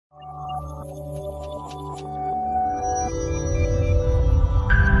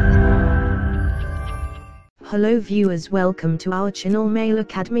Hello viewers, welcome to our channel Mail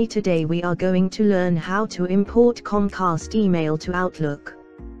Academy. Today we are going to learn how to import Comcast email to Outlook.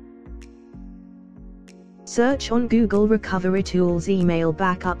 Search on Google Recovery Tools Email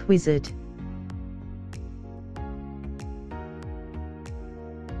Backup Wizard.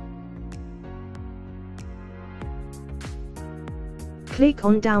 Click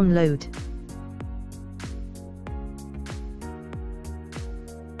on Download.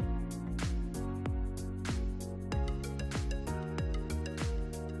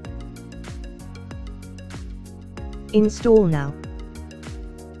 Install now.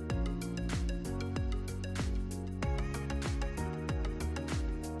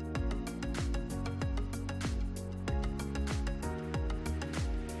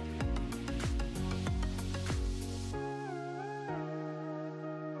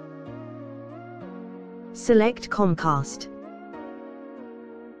 Select Comcast.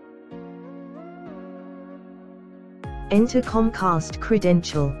 Enter Comcast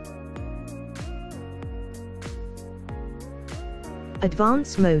credential.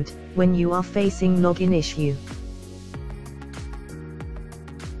 Advanced mode, when you are facing login issue.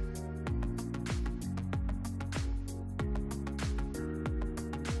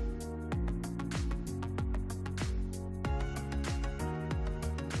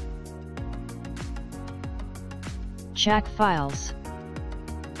 Check files.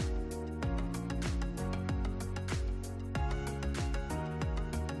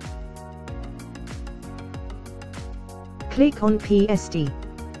 Click on PST.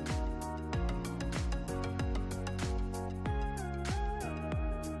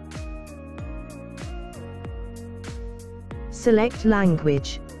 Select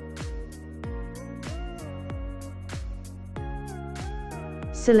language.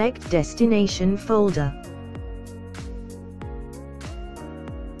 Select destination folder.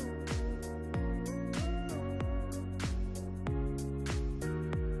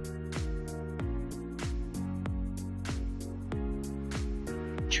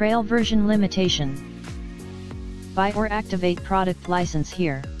 Trail version limitation. Buy or activate product license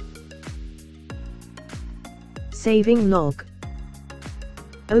here. Saving log.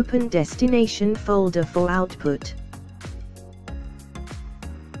 Open destination folder for output.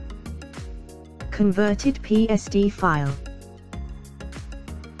 Converted PST file.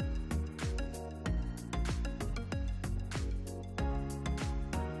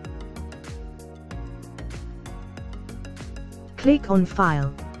 Click on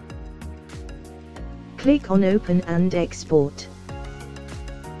File. Click on Open and Export.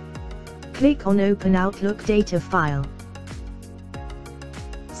 Click on Open Outlook data file.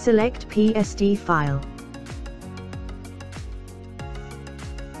 Select PST file.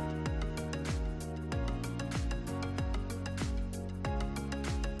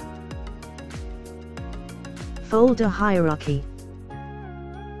 Folder hierarchy.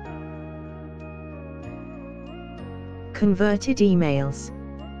 Converted emails.